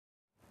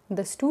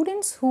The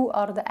students who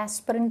are the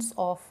aspirants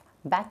of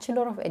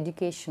Bachelor of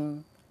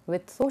Education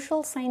with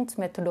social science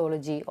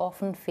methodology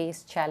often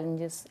face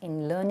challenges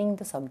in learning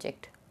the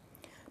subject.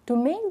 To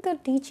make the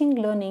teaching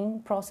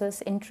learning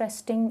process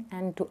interesting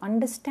and to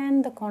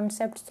understand the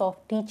concepts of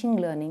teaching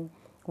learning,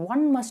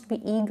 one must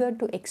be eager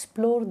to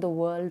explore the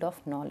world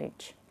of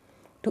knowledge.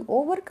 To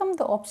overcome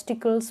the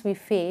obstacles we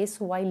face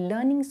while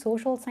learning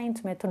social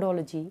science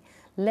methodology,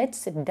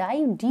 let's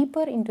dive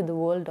deeper into the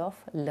world of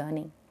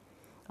learning.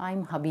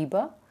 I'm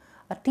Habiba,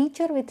 a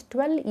teacher with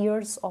 12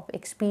 years of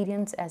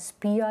experience as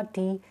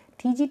PRT,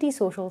 TGT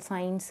Social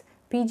Science,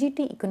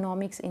 PGT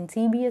Economics in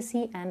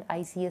CBSE and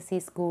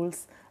ICSE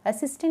schools,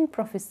 Assistant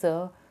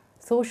Professor,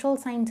 Social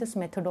Sciences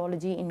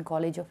Methodology in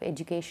College of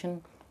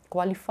Education,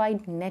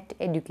 Qualified Net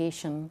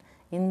Education.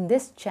 In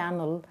this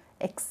channel,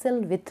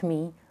 Excel with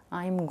me,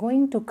 I am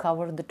going to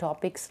cover the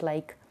topics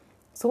like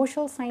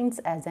social science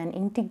as an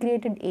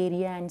integrated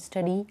area and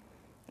study,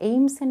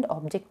 aims and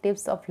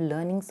objectives of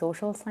learning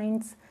social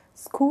science,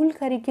 school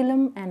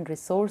curriculum and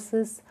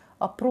resources,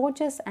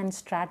 approaches and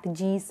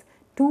strategies,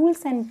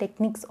 tools and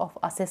techniques of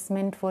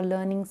assessment for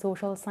learning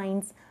social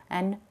science,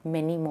 and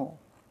many more.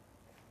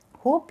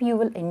 Hope you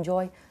will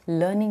enjoy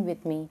learning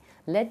with me.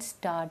 Let's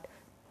start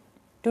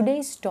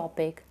today's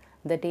topic,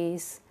 that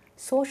is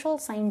social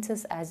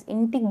sciences as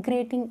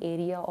integrating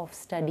area of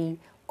study,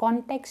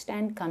 context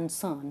and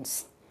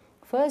concerns.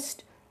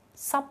 First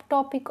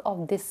subtopic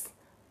of this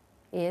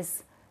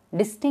is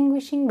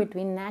distinguishing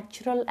between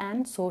natural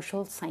and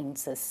social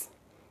sciences.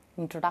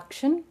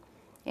 Introduction.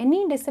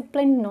 Any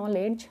disciplined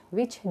knowledge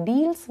which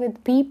deals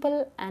with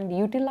people and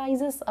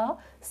utilizes a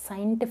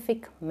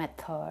scientific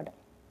method.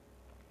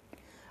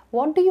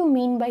 What do you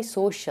mean by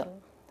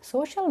social?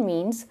 Social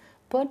means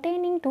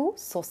pertaining to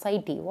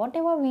society.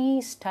 Whatever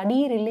we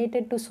study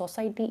related to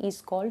society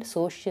is called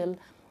social,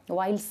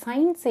 while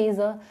science is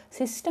a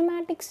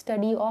systematic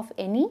study of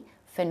any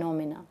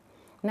phenomena.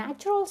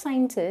 Natural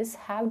sciences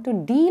have to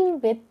deal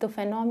with the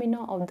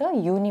phenomena of the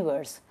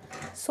universe.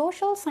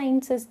 Social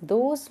sciences,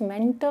 those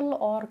mental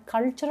or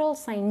cultural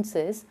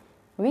sciences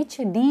which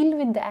deal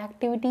with the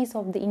activities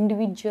of the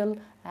individual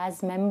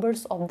as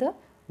members of the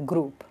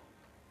group.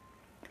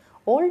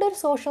 Older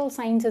social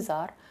sciences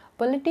are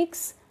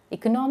politics,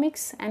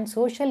 economics and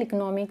social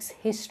economics,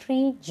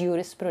 history,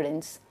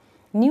 jurisprudence.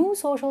 New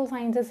social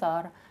sciences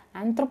are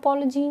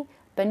anthropology,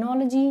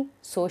 penology,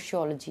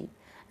 sociology.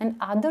 And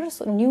other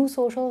new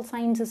social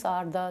sciences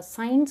are the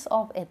science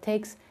of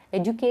ethics,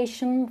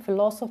 education,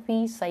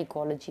 philosophy,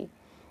 psychology.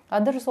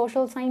 Other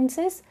social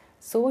sciences,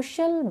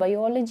 social,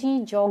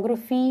 biology,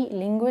 geography,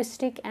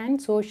 linguistic and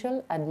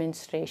social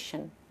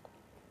administration.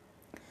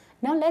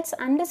 Now let's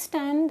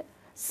understand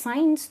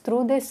science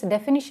through this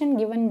definition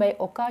given by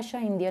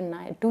Okasha in the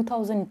year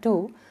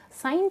 2002.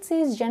 Science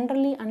is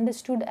generally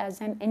understood as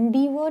an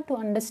endeavor to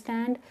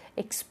understand,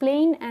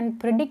 explain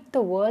and predict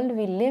the world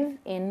we live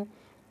in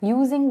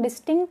using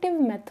distinctive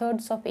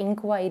methods of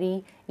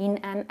inquiry in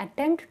an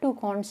attempt to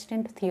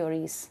constant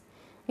theories.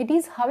 It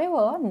is,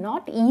 however,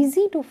 not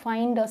easy to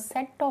find a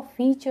set of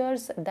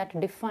features that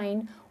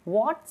define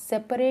what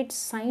separates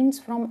science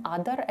from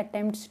other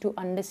attempts to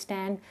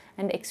understand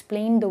and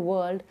explain the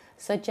world,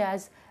 such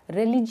as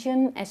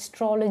religion,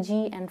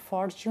 astrology and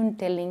fortune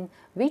telling,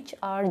 which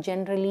are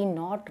generally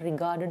not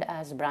regarded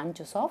as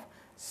branches of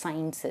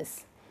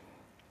sciences.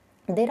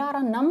 There are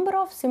a number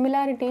of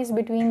similarities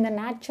between the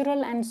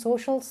natural and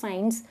social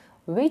science,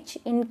 which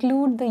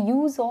include the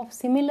use of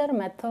similar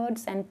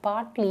methods and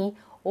partly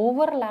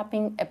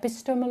overlapping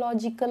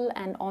epistemological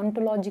and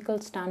ontological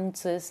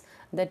stances,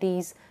 that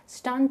is,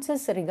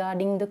 stances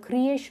regarding the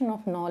creation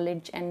of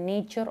knowledge and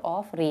nature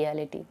of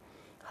reality.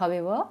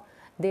 However,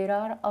 there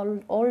are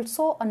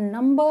also a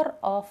number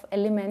of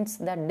elements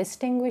that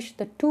distinguish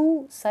the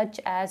two, such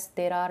as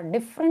there are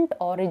different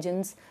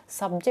origins,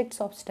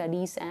 subjects of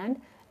studies and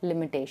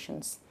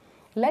limitations.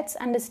 Let's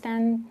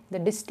understand the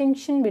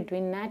distinction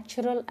between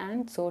natural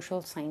and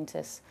social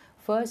sciences.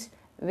 First,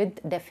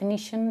 with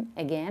definition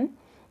again.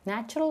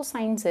 Natural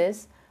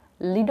sciences,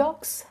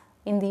 Lidox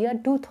in the year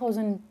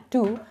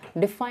 2002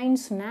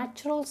 defines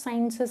natural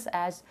sciences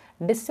as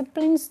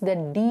disciplines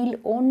that deal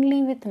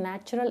only with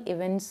natural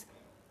events,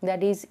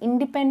 that is,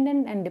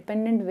 independent and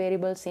dependent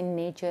variables in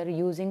nature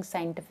using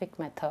scientific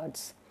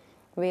methods.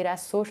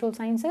 Whereas social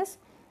sciences,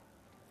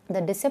 the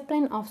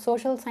discipline of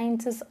social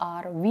sciences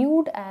are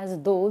viewed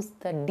as those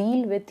that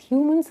deal with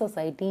human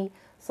society,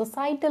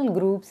 societal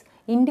groups,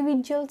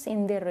 individuals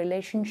in their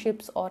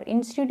relationships or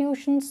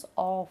institutions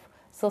of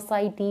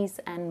societies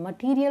and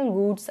material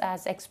goods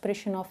as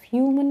expression of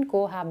human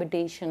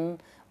cohabitation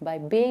by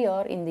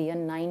Bayer in the year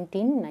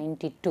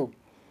 1992.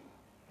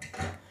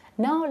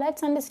 Now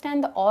let's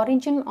understand the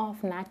origin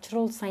of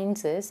natural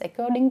sciences.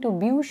 According to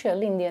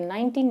Bushell in the year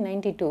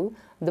 1992,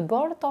 the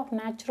birth of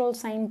natural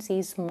science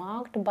is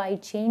marked by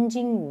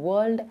changing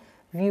world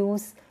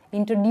views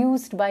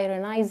introduced by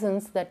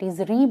Renaissance, that is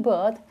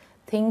rebirth,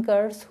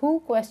 thinkers who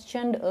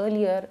questioned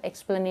earlier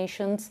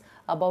explanations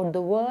about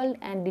the world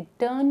and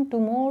turned to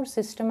more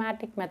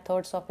systematic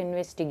methods of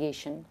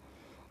investigation.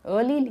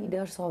 Early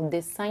leaders of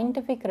this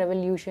scientific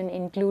revolution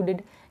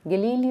included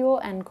Galileo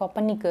and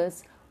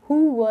Copernicus,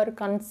 who were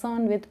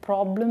concerned with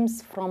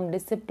problems from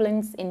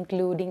disciplines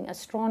including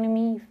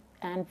astronomy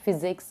and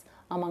physics,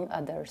 among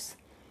others.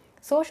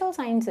 Social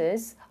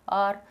sciences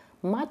are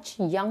much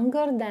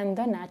younger than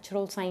the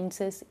natural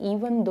sciences,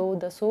 even though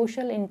the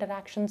social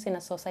interactions in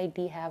a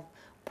society have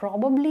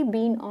probably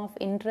been of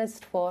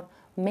interest for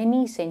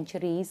many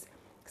centuries.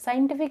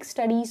 Scientific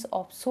studies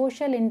of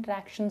social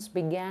interactions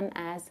began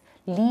as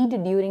lead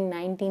during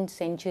 19th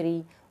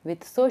century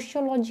with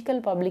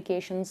sociological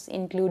publications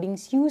including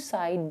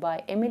Suicide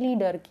by Emily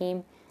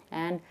Durkheim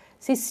and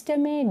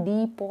Systeme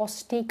de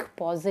Postic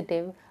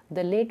Positive,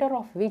 the latter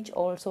of which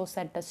also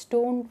set a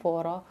stone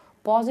for a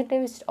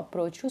positivist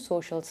approach to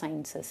social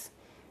sciences.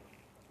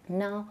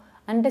 Now,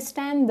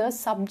 understand the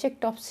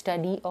subject of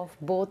study of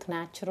both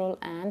natural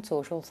and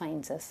social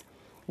sciences.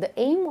 The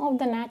aim of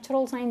the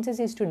natural sciences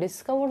is to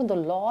discover the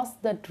laws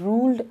that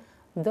ruled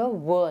the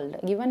world,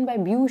 given by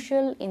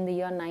Bushell in the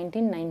year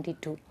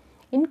 1992.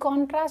 In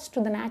contrast to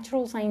the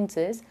natural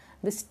sciences,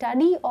 the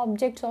study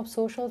objects of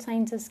social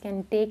sciences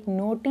can take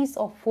notice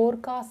of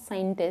forecast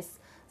scientists.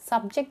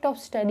 Subject of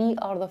study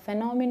are the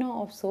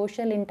phenomena of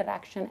social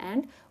interaction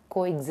and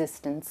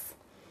coexistence.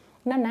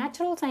 Now,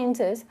 natural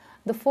sciences,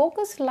 the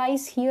focus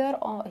lies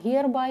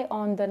hereby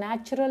on the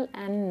natural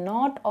and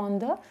not on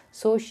the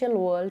social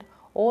world,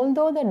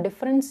 although the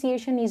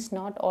differentiation is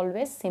not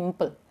always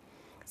simple.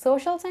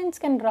 Social science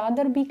can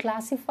rather be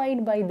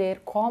classified by their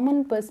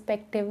common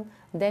perspective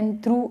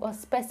than through a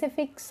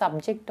specific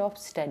subject of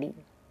study.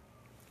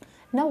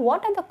 Now,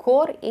 what are the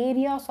core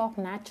areas of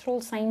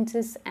natural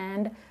sciences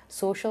and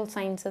social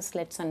sciences?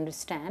 Let's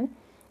understand.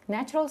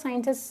 Natural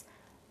sciences: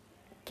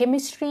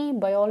 chemistry,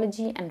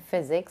 biology, and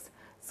physics.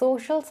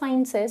 Social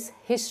sciences: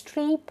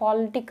 history,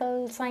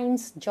 political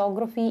science,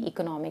 geography,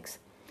 economics.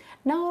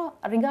 Now,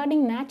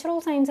 regarding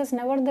natural sciences,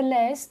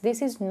 nevertheless,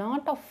 this is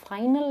not a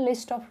final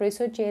list of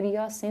research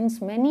areas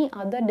since many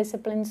other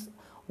disciplines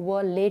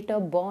were later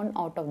born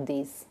out of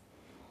these.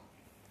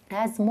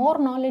 As more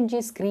knowledge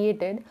is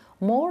created,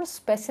 more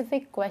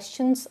specific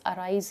questions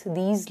arise.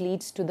 These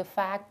leads to the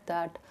fact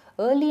that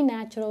early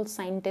natural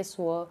scientists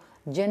were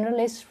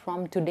generalists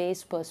from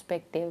today's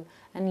perspective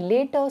and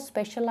later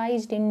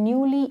specialized in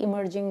newly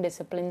emerging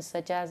disciplines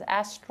such as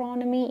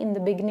astronomy in the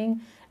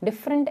beginning,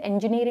 different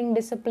engineering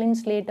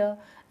disciplines later,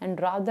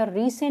 and rather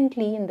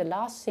recently in the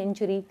last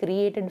century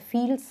created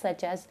fields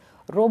such as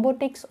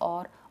robotics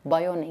or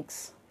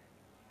bionics.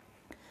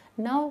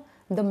 Now,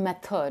 the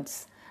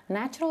methods.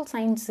 Natural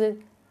science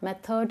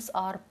methods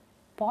are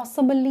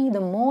possibly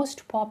the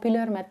most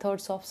popular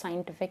methods of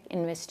scientific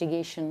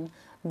investigation.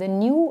 The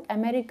New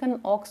American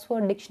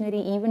Oxford Dictionary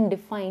even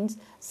defines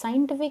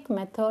scientific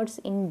methods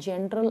in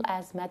general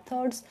as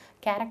methods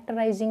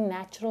characterizing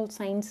natural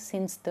science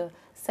since the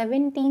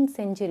 17th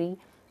century,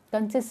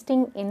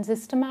 consisting in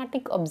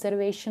systematic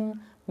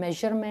observation,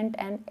 measurement,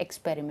 and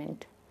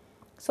experiment.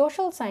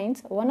 Social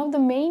science, one of the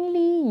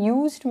mainly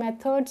used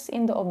methods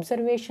in the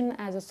observation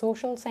as a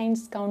social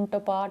science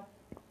counterpart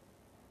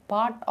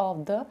part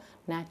of the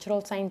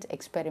natural science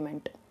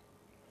experiment.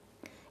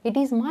 It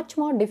is much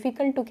more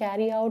difficult to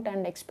carry out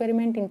an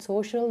experiment in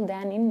social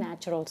than in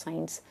natural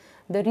science.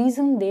 The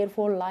reason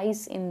therefore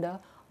lies in the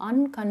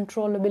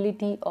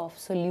uncontrollability of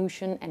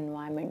solution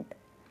environment.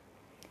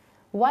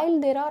 While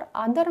there are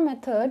other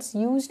methods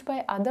used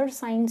by other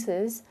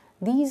sciences,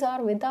 these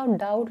are without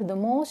doubt the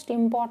most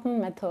important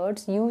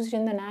methods used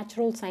in the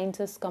natural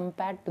sciences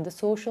compared to the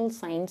social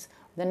science.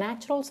 The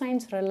natural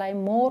science rely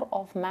more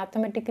of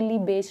mathematically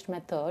based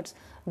methods.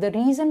 The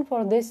reason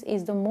for this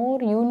is the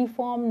more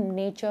uniform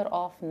nature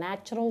of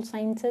natural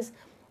sciences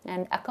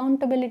and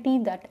accountability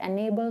that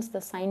enables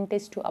the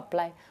scientist to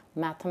apply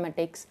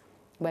mathematics,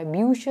 by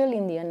Bushell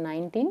in the year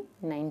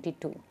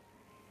 1992.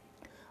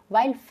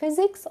 While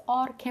physics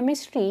or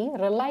chemistry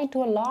rely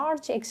to a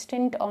large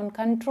extent on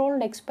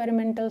controlled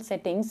experimental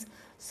settings,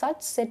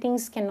 such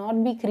settings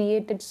cannot be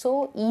created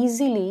so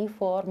easily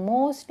for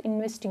most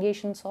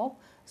investigations of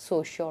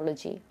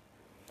sociology.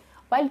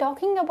 While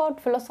talking about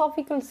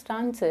philosophical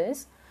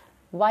stances,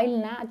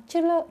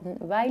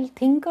 while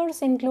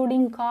thinkers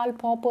including Karl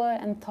Popper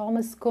and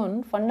Thomas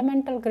Kuhn,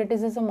 fundamental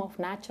criticism of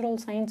natural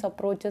science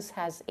approaches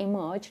has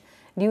emerged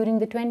during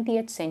the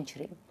 20th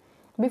century.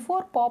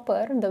 Before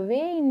Popper, the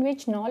way in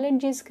which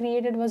knowledge is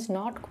created was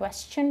not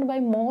questioned by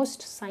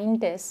most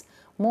scientists.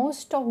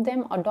 Most of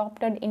them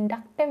adopted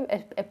inductive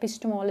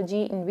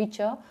epistemology, in which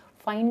a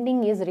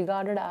finding is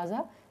regarded as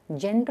a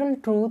general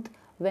truth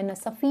when a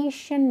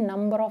sufficient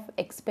number of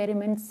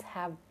experiments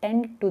have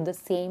tended to the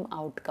same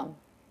outcome.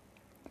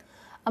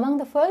 Among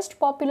the first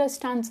popular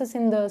stances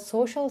in the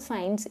social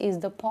science is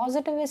the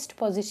positivist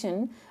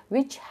position,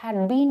 which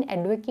had been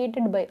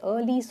advocated by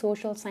early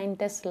social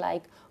scientists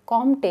like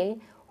Comte,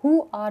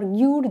 who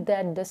argued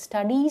that the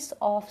studies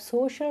of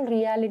social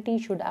reality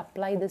should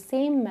apply the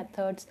same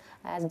methods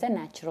as the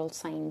natural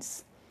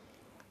science.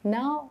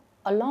 Now,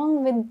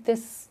 along with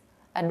this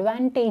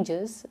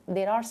advantages,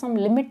 there are some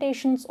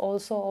limitations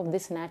also of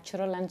this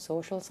natural and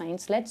social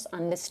science. Let's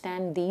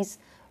understand these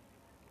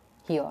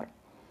appeared.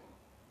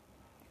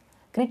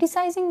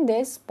 Criticizing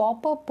this,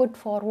 Popper put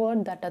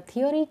forward that a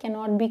theory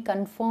cannot be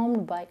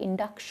confirmed by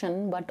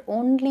induction but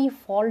only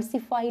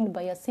falsified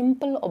by a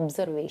simple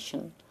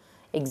observation.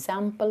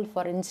 Example,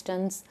 for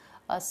instance,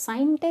 a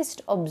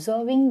scientist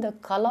observing the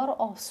color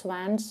of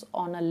swans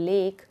on a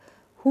lake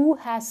who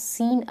has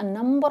seen a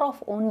number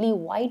of only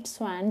white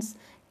swans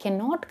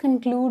cannot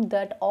conclude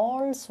that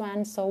all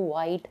swans are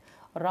white.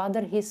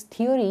 Rather, his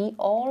theory,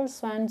 all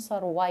swans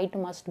are white,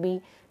 must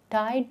be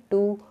tied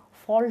to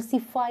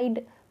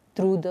falsified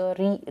through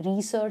the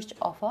research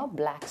of a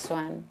black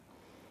swan.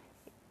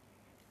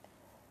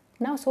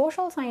 Now,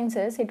 social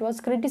sciences, it was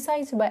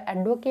criticized by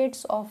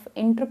advocates of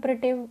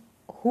interpretive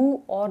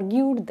who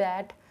argued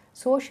that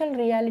social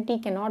reality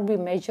cannot be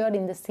measured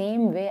in the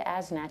same way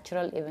as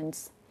natural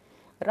events.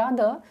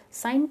 Rather,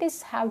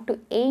 scientists have to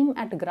aim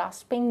at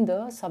grasping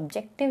the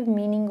subjective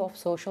meaning of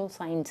social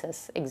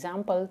sciences.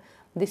 Example,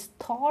 this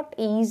thought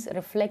is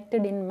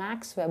reflected in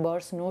Max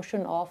Weber's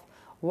notion of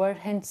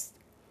Verstehen.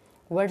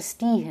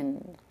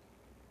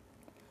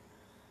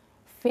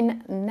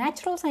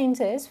 Natural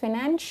sciences,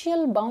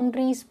 financial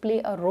boundaries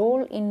play a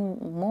role in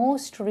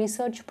most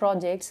research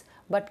projects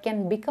but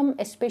can become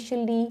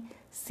especially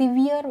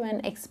severe when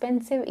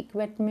expensive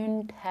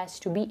equipment has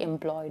to be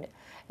employed.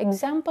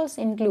 Examples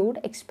include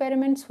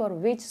experiments for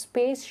which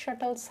space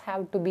shuttles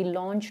have to be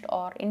launched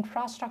or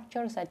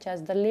infrastructure such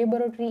as the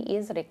laboratory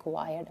is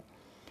required.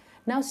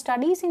 Now,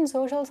 studies in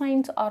social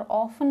science are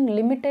often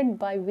limited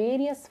by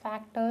various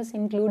factors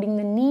including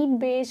the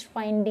need-based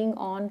finding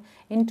on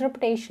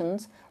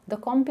interpretations, the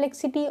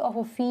complexity of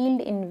a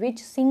field in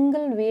which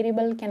single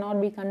variable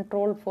cannot be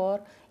controlled for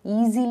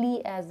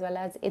easily, as well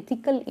as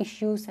ethical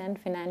issues and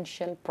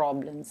financial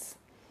problems.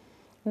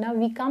 Now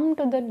we come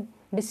to the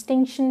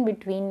distinction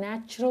between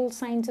natural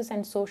sciences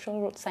and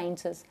social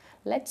sciences.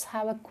 Let's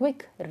have a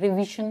quick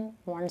revision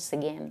once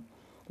again.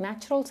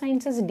 Natural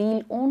sciences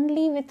deal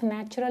only with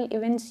natural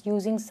events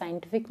using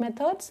scientific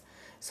methods.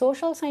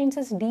 Social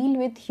sciences deal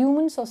with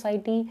human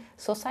society,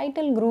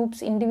 societal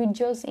groups,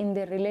 individuals in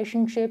their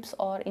relationships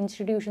or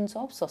institutions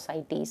of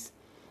societies.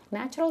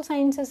 Natural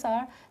sciences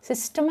are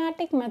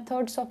systematic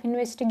methods of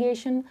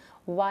investigation,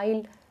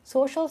 while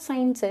social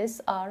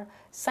sciences are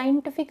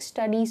scientific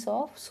studies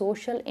of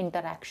social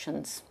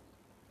interactions.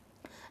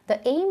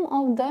 The aim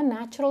of the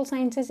natural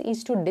sciences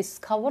is to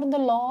discover the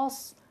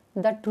laws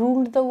that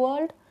ruled the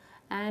world,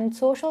 and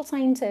social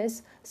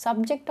sciences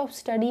subject of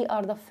study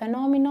are the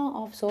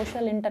phenomena of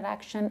social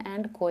interaction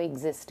and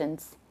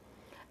coexistence.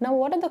 Now,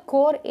 what are the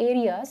core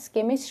areas?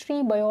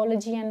 Chemistry,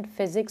 biology and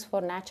physics for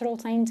natural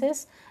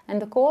sciences,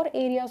 and the core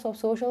areas of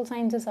social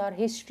sciences are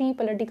history,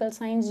 political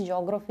science,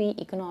 geography,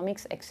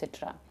 economics,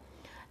 etc.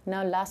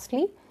 Now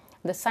lastly,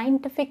 the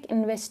scientific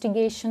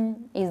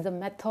investigation is the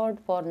method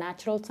for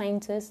natural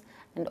sciences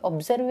and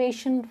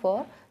observation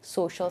for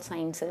social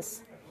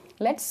sciences.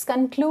 Let's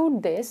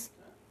conclude this.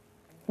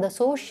 The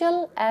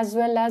social as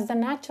well as the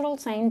natural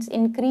science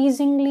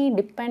increasingly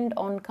depend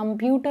on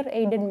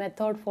computer-aided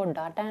method for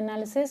data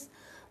analysis.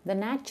 The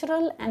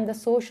natural and the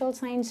social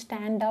science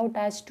stand out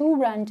as two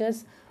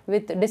branches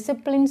with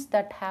disciplines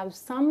that have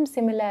some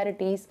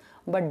similarities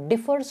but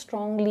differ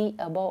strongly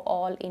above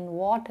all in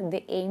what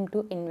they aim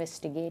to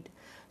investigate.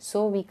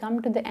 So we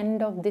come to the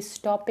end of this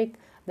topic,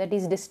 that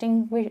is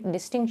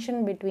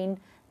distinction between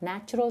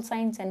natural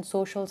science and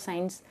social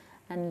science,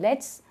 and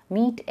let's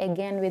meet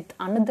again with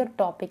another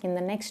topic in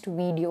the next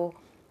video.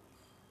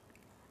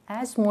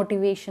 As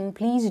motivation,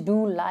 please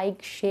do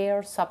like,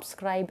 share,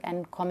 subscribe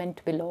and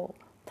comment below.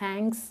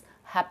 Thanks.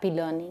 Happy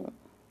learning.